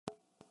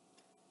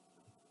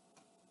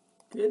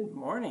Good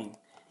morning.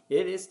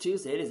 It is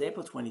Tuesday. It is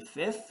April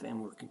 25th,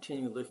 and we're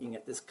continuing looking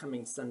at this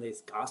coming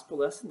Sunday's gospel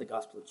lesson, the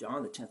Gospel of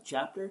John, the 10th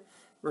chapter,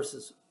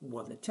 verses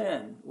 1 to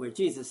 10, where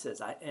Jesus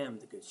says, I am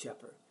the good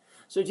shepherd.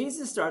 So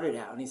Jesus started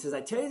out, and he says,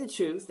 I tell you the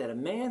truth, that a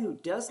man who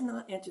does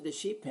not enter the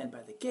sheep pen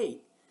by the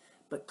gate,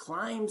 but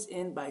climbs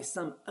in by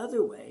some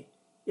other way,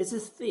 is a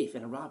thief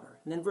and a robber.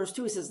 And then verse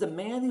 2, he says, the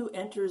man who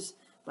enters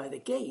by the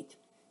gate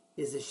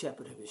is the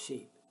shepherd of his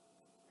sheep.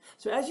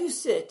 So as you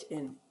sit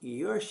in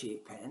your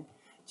sheep pen,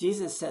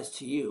 Jesus says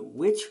to you,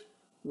 which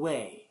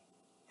way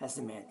has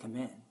the man come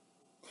in?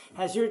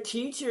 Has your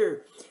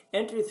teacher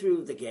entered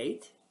through the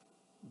gate,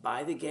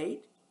 by the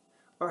gate,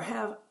 or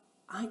have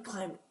I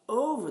climbed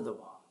over the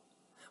wall?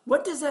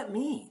 What does that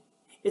mean?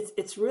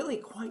 It's really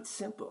quite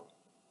simple.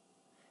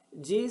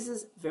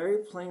 Jesus very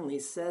plainly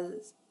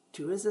says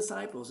to his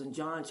disciples in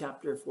John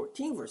chapter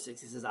 14, verse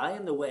 6, he says, I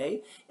am the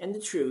way and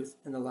the truth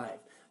and the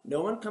life.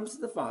 No one comes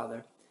to the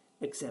Father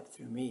except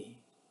through me.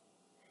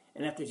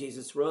 And after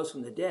Jesus rose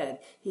from the dead,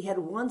 he had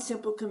one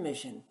simple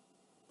commission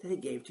that he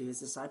gave to his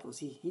disciples.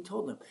 He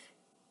told them,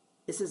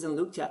 this is in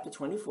Luke chapter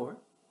 24,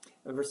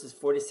 verses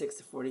 46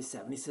 to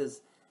 47. He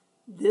says,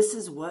 this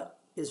is what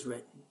is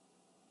written.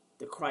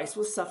 The Christ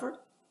will suffer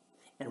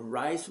and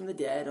rise from the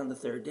dead on the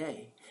third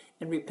day,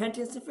 and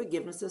repentance and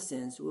forgiveness of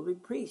sins will be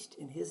preached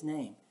in his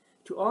name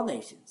to all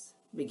nations,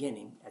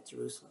 beginning at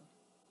Jerusalem.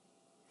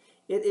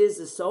 It is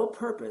the sole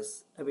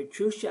purpose of a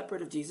true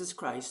shepherd of Jesus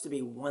Christ to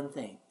be one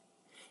thing,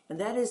 and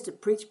that is to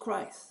preach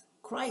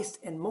Christ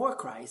and more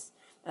Christ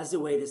as the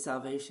way to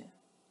salvation.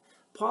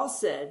 Paul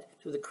said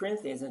to the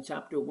Corinthians in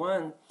chapter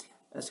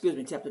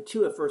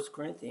 2 of 1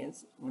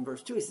 Corinthians, in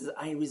verse 2, he says,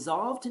 I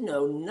resolved to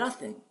know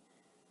nothing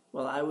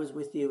while I was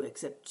with you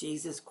except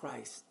Jesus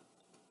Christ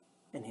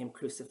and him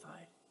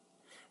crucified.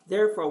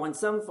 Therefore, when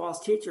some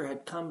false teacher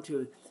had come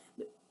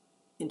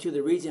into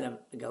the region of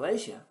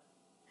Galatia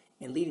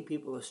and leading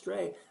people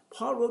astray,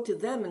 Paul wrote to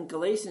them in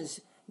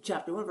Galatians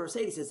chapter 1, verse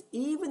 8, he says,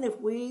 even if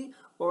we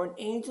or an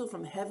angel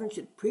from heaven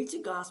should preach a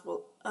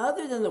gospel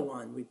other than the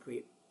one we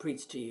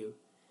preach to you,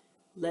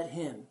 let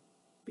him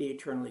be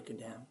eternally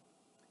condemned.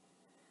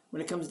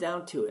 When it comes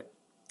down to it,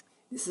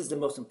 this is the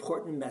most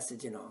important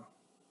message in all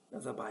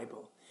of the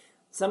Bible.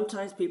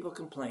 Sometimes people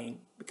complain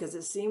because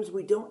it seems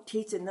we don't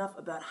teach enough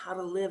about how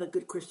to live a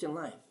good Christian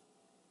life.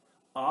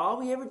 All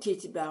we ever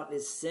teach about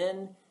is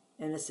sin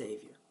and a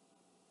Savior.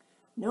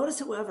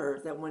 Notice,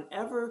 however, that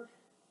whenever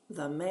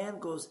the man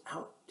goes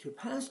out to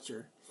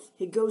pasture,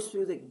 he goes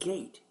through the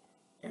gate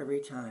every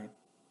time.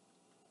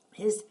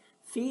 His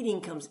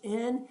feeding comes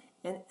in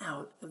and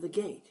out of the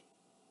gate.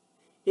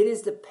 It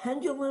is the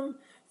pendulum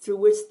through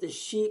which the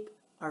sheep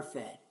are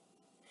fed.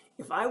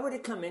 If I were to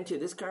come into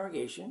this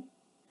congregation,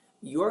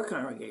 your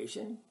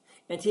congregation,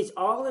 and teach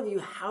all of you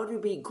how to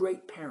be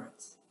great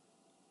parents,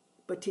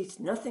 but teach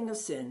nothing of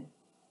sin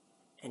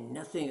and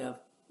nothing of,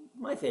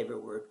 my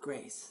favorite word,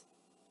 grace,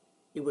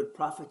 it would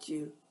profit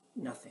you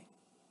nothing.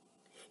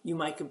 You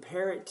might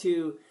compare it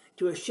to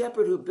a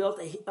shepherd who built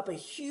up a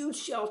huge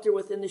shelter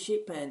within the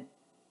sheep pen,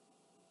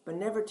 but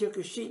never took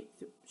a sheep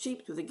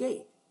through the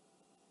gate.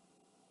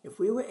 If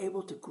we were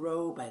able to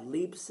grow by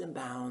leaps and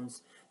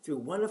bounds through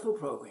wonderful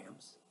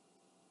programs,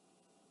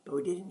 but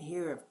we didn't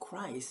hear of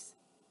Christ,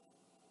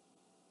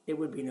 it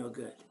would be no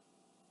good.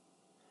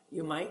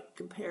 You might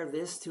compare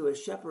this to a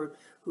shepherd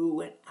who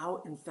went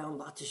out and found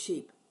lots of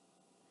sheep,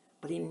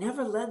 but he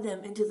never led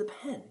them into the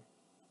pen.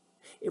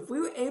 If we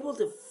were able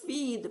to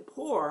feed the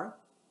poor,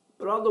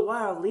 but all the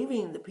while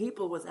leaving the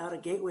people without a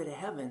gateway to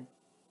heaven,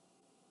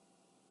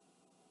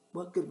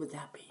 what good would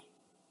that be?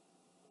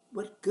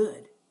 What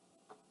good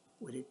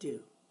would it do?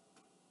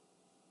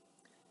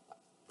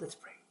 Let's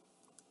pray.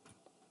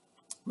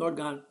 Lord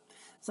God,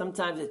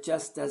 sometimes it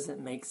just doesn't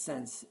make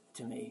sense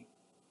to me.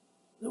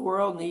 The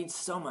world needs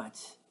so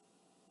much,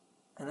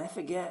 and I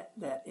forget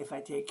that if I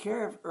take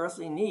care of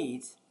earthly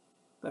needs,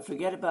 but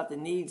forget about the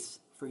needs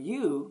for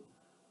you,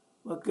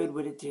 what good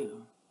would it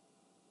do?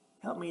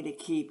 Help me to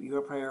keep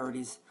your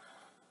priorities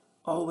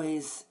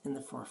always in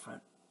the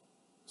forefront.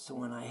 So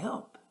when I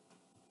help,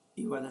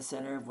 you are the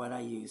center of what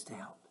I use to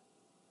help.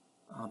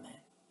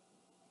 Amen.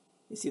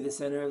 You see, the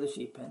center of the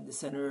sheep pen, the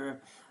center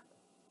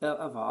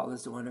of all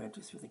is the one who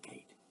enters through the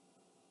gate.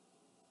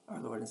 Our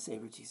Lord and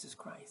Savior, Jesus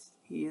Christ.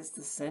 He is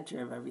the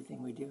center of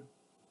everything we do.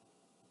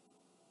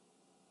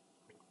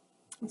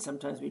 And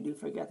sometimes we do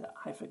forget that.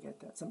 I forget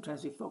that.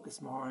 Sometimes we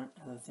focus more on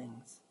other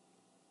things.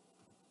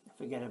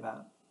 Forget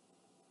about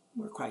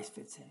where Christ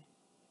fits in.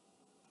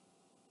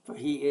 For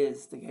he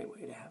is the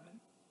gateway to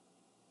heaven.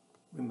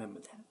 Remember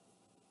that.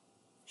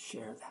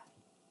 Share that.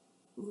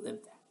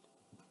 Live that.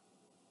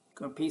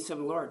 Go in peace of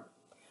the Lord.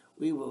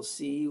 We will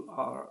see you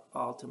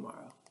all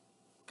tomorrow.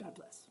 God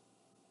bless.